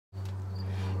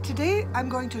Today I'm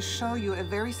going to show you a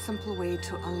very simple way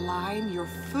to align your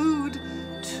food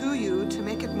to you, to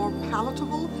make it more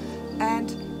palatable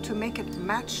and to make it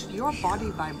match your body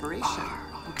vibration.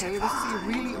 Okay, this is a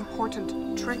really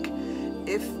important trick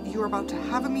if you're about to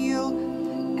have a meal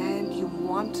and you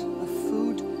want the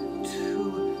food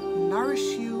to nourish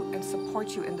you and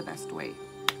support you in the best way.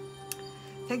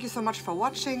 Thank you so much for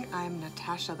watching. I'm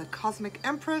Natasha, the Cosmic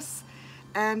Empress,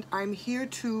 and I'm here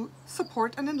to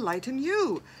support and enlighten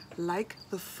you, like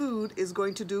the food is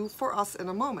going to do for us in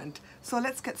a moment. So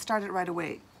let's get started right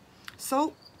away.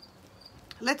 So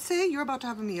let's say you're about to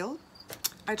have a meal.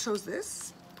 I chose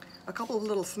this, a couple of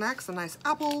little snacks, a nice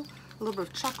apple, a little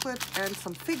bit of chocolate, and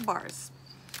some fig bars.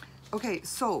 Okay,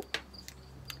 so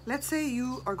let's say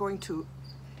you are going to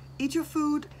eat your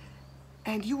food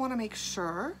and you want to make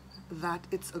sure that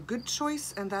it's a good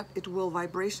choice and that it will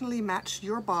vibrationally match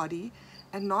your body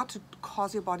and not to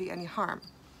cause your body any harm.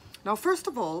 Now, first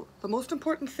of all, the most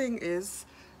important thing is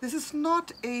this is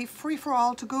not a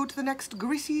free-for-all to go to the next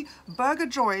greasy burger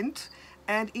joint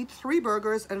and eat 3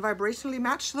 burgers and vibrationally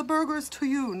match the burgers to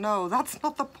you. No, that's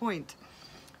not the point.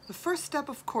 The first step,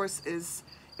 of course, is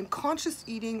in conscious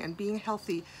eating and being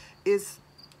healthy is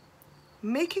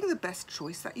making the best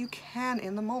choice that you can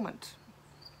in the moment.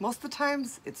 Most of the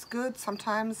times it's good,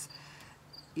 sometimes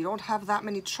you don't have that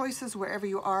many choices wherever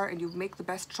you are and you make the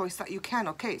best choice that you can.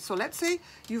 Okay, so let's say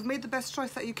you've made the best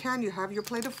choice that you can, you have your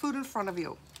plate of food in front of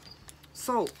you.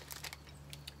 So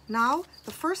now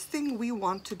the first thing we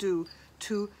want to do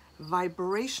to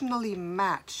vibrationally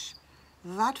match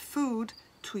that food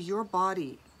to your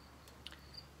body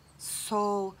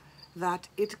so that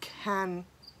it can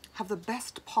have the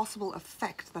best possible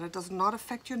effect, that it does not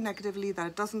affect you negatively, that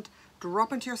it doesn't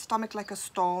drop into your stomach like a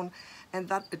stone, and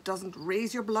that it doesn't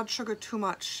raise your blood sugar too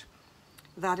much,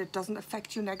 that it doesn't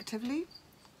affect you negatively,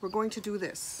 we're going to do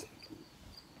this.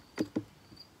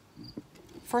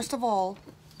 First of all,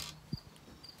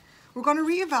 we're going to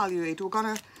reevaluate. We're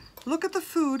going to look at the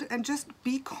food and just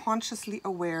be consciously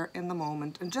aware in the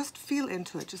moment and just feel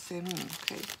into it. Just say,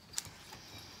 okay.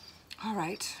 All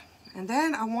right. And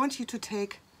then I want you to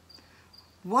take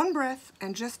one breath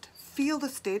and just feel the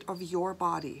state of your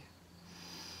body.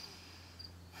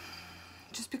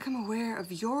 Just become aware of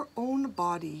your own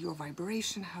body, your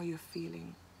vibration, how you're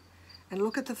feeling. And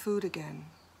look at the food again.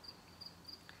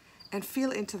 And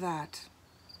feel into that.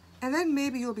 And then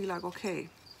maybe you'll be like, okay,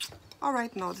 all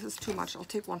right, no, this is too much. I'll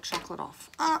take one chocolate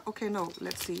off. Okay, no,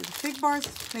 let's see. The fig bars,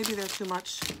 maybe they're too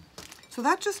much. So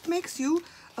that just makes you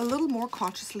a little more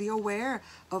consciously aware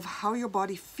of how your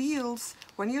body feels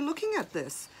when you're looking at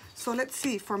this. So let's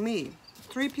see, for me,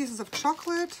 3 pieces of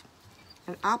chocolate,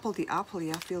 an apple. The apple,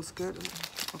 yeah, feels good.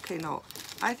 Okay, no,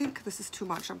 I think this is too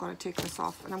much. I'm going to take this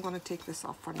off, and I'm going to take this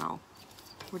off for now.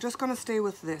 We're just going to stay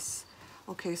with this.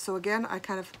 Okay, so again, I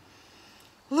kind of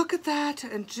look at that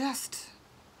and just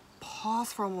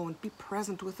pause for a moment, be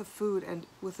present with the food and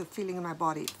with the feeling in my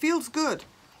body. Feels good.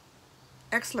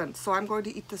 Excellent. So I'm going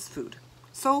to eat this food.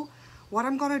 So what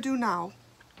I'm going to do now,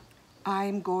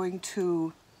 I'm going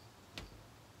to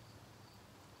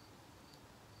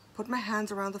put my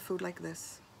hands around the food like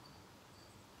this.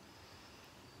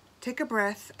 Take a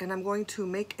breath, and I'm going to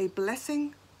make a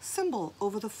blessing symbol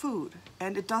over the food.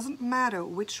 And it doesn't matter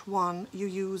which one you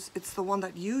use. It's the one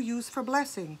that you use for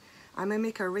blessing. I may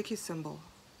make a Reiki symbol.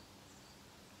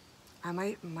 I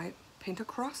might paint a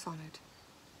cross on it.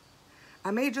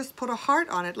 I may just put a heart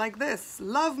on it like this.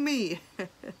 Love me.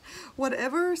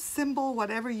 Whatever symbol,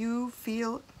 whatever you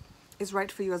feel is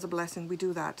right for you as a blessing, we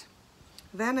do that.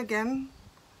 Then again,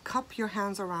 cup your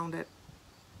hands around it.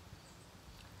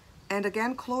 And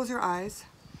again, close your eyes.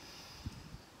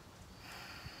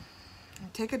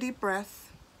 Take a deep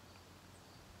breath.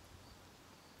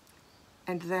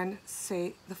 And then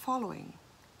say the following.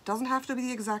 Doesn't have to be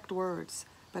the exact words,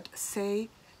 but say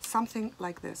something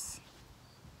like this.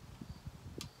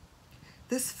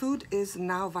 This food is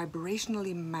now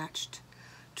vibrationally matched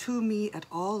to me at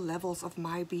all levels of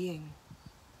my being,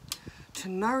 to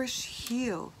nourish,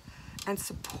 heal, and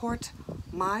support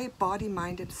my body,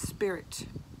 mind, and spirit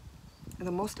in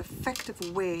the most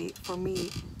effective way for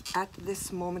me at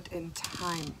this moment in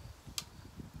time.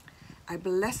 I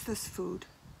bless this food.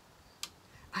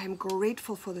 I am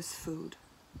grateful for this food.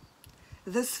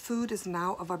 This food is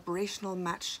now a vibrational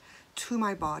match to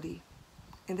my body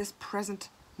in this present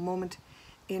moment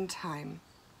in time.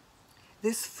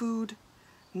 This food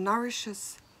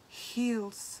nourishes,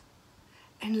 heals,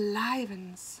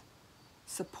 enlivens,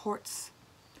 supports,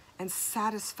 and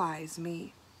satisfies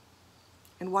me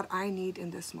and what I need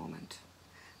in this moment.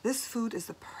 This food is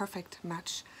the perfect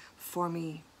match for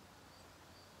me.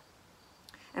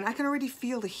 And I can already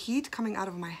feel the heat coming out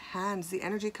of my hands, the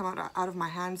energy come out of my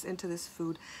hands into this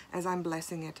food as I'm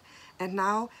blessing it. And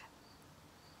now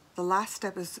the last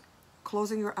step is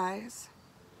closing your eyes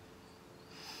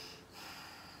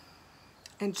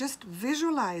and just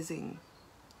visualizing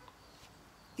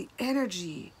the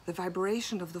energy, the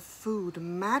vibration of the food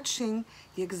matching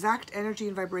the exact energy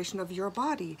and vibration of your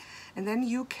body. And then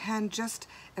you can just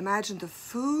imagine the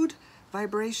food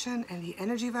vibration and the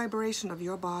energy vibration of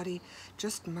your body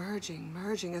just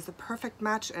merging as the perfect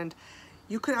match. And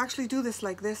you could actually do this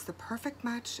like this, the perfect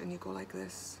match, and you go like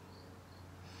this.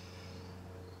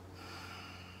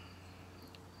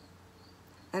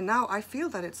 And now I feel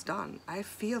that it's done. I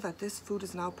feel that this food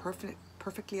is now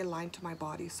perfectly aligned to my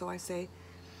body. So I say,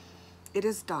 it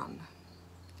is done.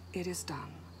 It is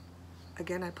done.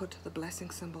 Again, I put the blessing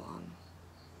symbol on,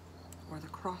 or the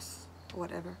cross, or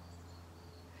whatever.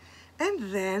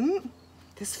 And then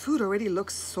this food already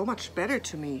looks so much better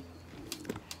to me.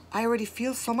 I already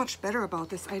feel so much better about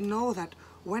this. I know that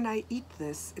when I eat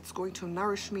this, it's going to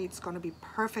nourish me. It's going to be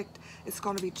perfect. It's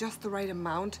going to be just the right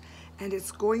amount. And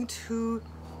it's going to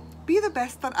be the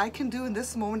best that I can do in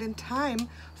this moment in time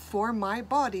for my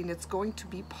body. And it's going to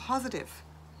be positive.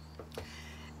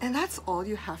 And that's all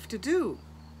you have to do.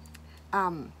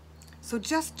 So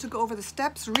just to go over the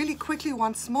steps really quickly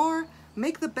once more,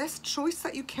 make the best choice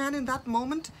that you can in that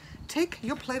moment. Take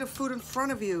your plate of food in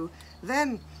front of you.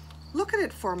 Then look at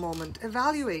it for a moment.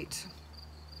 Evaluate.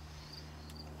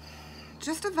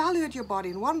 Just evaluate your body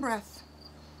in one breath.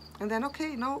 And then,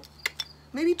 okay, no,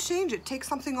 maybe change it. Take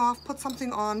something off, put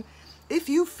something on. If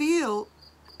you feel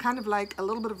kind of like a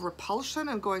little bit of repulsion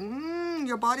and going,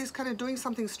 your body's kind of doing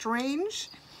something strange,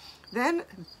 then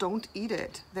don't eat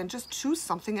it. Then just choose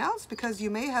something else, because you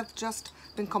may have just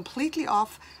been completely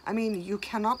off. I mean, you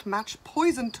cannot match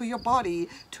poison to your body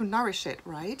to nourish it,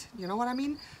 right? You know what I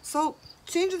mean? So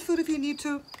change the food if you need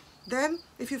to. Then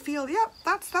if you feel, yeah,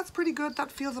 that's pretty good, that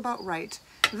feels about right.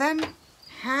 Then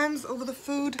hands over the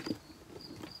food.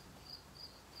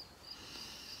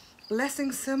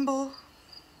 Blessing symbol.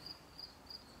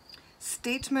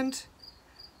 Statement.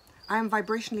 I am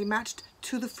vibrationally matched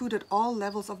to the food at all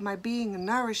levels of my being.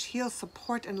 Nourish, heal,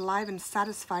 support, enliven,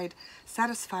 satisfy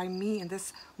me in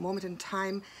this moment in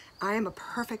time. I am a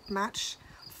perfect match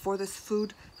for this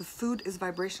food. The food is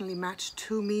vibrationally matched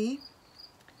to me.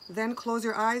 Then close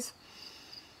your eyes.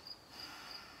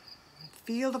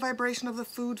 Feel the vibration of the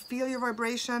food. Feel your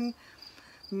vibration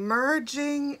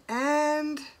merging,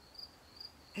 and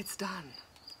it's done.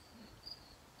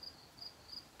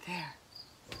 There.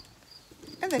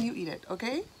 And then you eat it,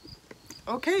 okay?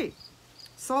 Okay,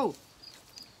 so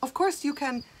of course you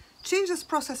can change this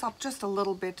process up just a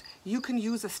little bit. You can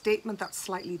use a statement that's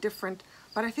slightly different,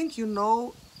 but I think you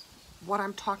know what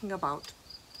I'm talking about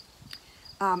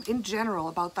in general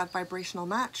about that vibrational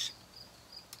match.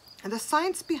 And the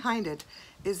science behind it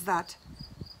is that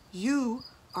you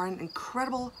are an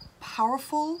incredible,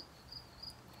 powerful,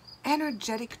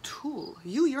 energetic tool.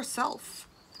 You yourself,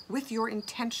 with your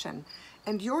intention,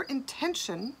 and your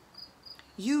intention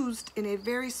used in a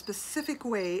very specific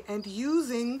way, and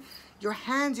using your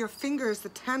hands, your fingers, the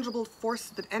tangible force,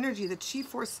 the energy, the chi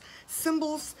force,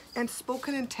 symbols, and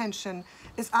spoken intention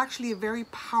is actually a very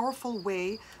powerful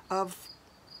way of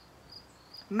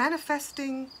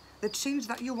manifesting the change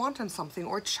that you want in something,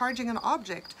 or charging an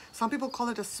object. Some people call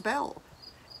it a spell,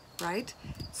 right?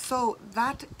 So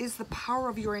that is the power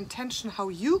of your intention, how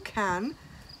you can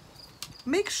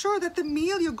make sure that the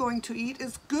meal you're going to eat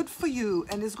is good for you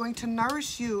and is going to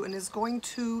nourish you and is going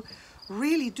to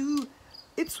really do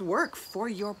its work for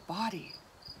your body.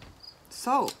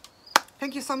 So,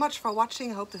 thank you so much for watching.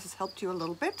 I hope this has helped you a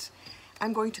little bit.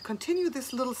 I'm going to continue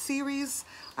this little series.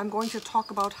 I'm going to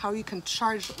talk about how you can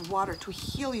charge water to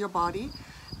heal your body,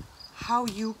 how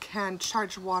you can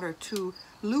charge water to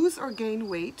lose or gain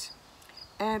weight,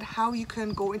 and how you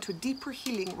can go into deeper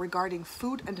healing regarding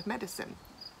food and medicine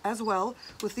as well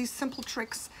with these simple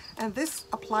tricks. And this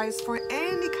applies for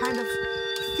any kind of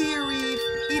theory,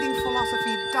 eating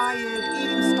philosophy, diet,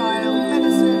 eating style,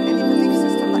 medicine, any belief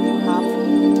system that you have.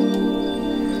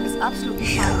 It's absolutely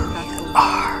fine. You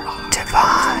are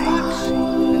divine.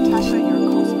 Natasha, your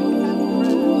cosmic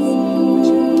Empress,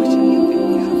 wishing you a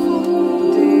beautiful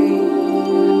day.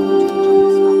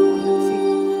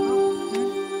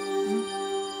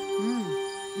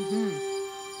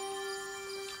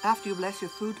 After you bless your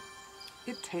food,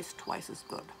 it tastes twice as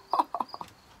good.